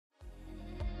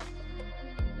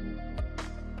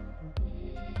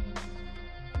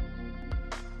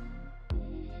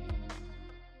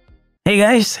Hey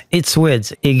guys, it's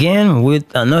Wids again with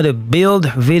another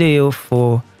build video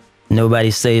for Nobody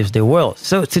Saves the World.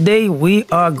 So today we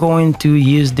are going to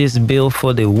use this build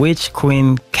for the Witch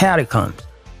Queen Catacombs.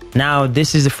 Now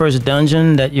this is the first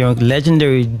dungeon that your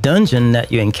legendary dungeon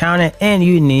that you encounter, and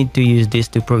you need to use this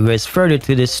to progress further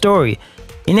to the story.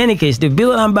 In any case, the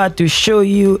build I'm about to show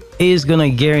you is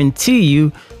gonna guarantee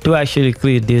you to actually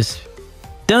clear this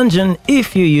dungeon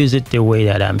if you use it the way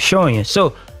that I'm showing you.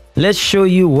 So let's show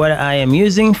you what I am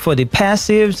using for the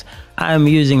passives. I am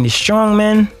using the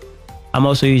strongman. I'm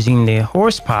also using the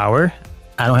horsepower.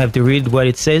 I don't have to read what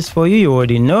it says for you, you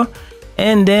already know.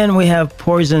 And then we have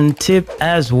poison tip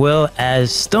as well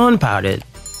as stone powdered.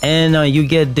 And you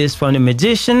get this from the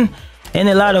magician, and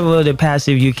a lot of other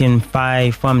passive you can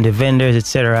buy from the vendors,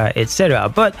 etc,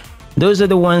 etc. But those are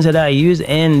the ones that I use,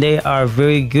 and they are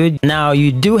very good. Now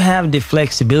you do have the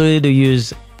flexibility to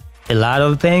use a lot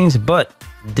of things, but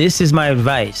this is my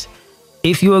advice.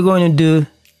 If you are going to do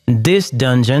this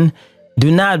dungeon, do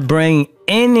not bring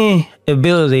any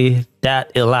ability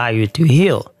that allow you to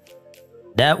heal.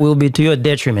 That will be to your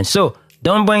detriment. So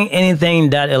don't bring anything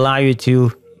that allow you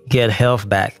to get health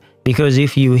back, because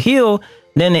if you heal,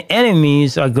 then the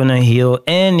enemies are gonna heal,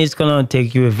 and it's gonna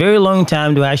take you a very long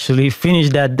time to actually finish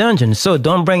that dungeon. So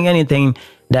don't bring anything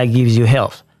that gives you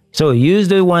health. So use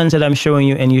the ones that I'm showing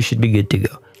you, and you should be good to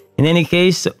go. In any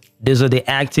case, these are the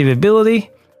active ability.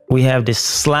 We have the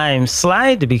slime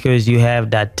slide because you have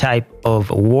that type of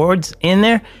wards in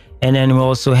there. And then we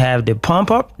also have the pump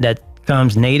up that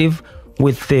comes native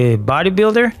with the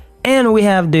bodybuilder. And we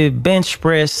have the bench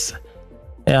press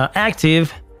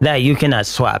active that you cannot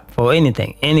swap for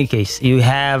anything. In any case, you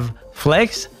have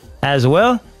flex as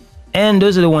well. And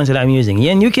those are the ones that I'm using.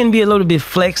 And you can be a little bit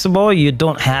flexible. You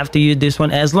don't have to use this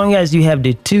one, as long as you have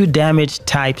the 2 damage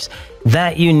types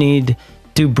that you need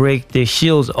to break the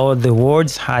shields or the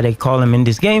wards, how they call them in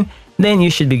this game. Then you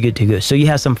should be good to go. So you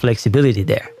have some flexibility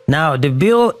there. Now the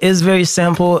build is very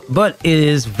simple, but it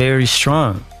is very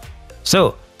strong.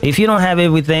 So if you don't have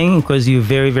everything because you're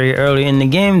very early in the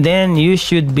game, then you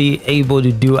should be able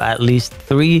to do at least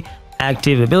 3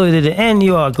 active abilities, and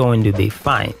you are going to be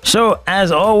fine. So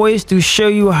as always, to show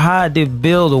you how the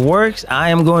build works, I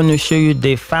am going to show you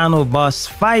the final boss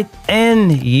fight,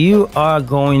 and you are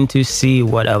going to see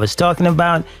what I was talking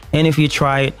about. And if you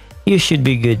try it, you should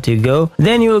be good to go.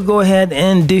 Then you'll go ahead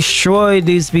and destroy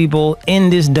these people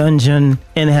in this dungeon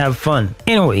and have fun.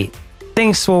 Anyway,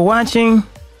 thanks for watching.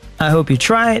 I hope you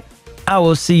try it. I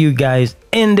will see you guys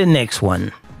in the next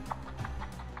one.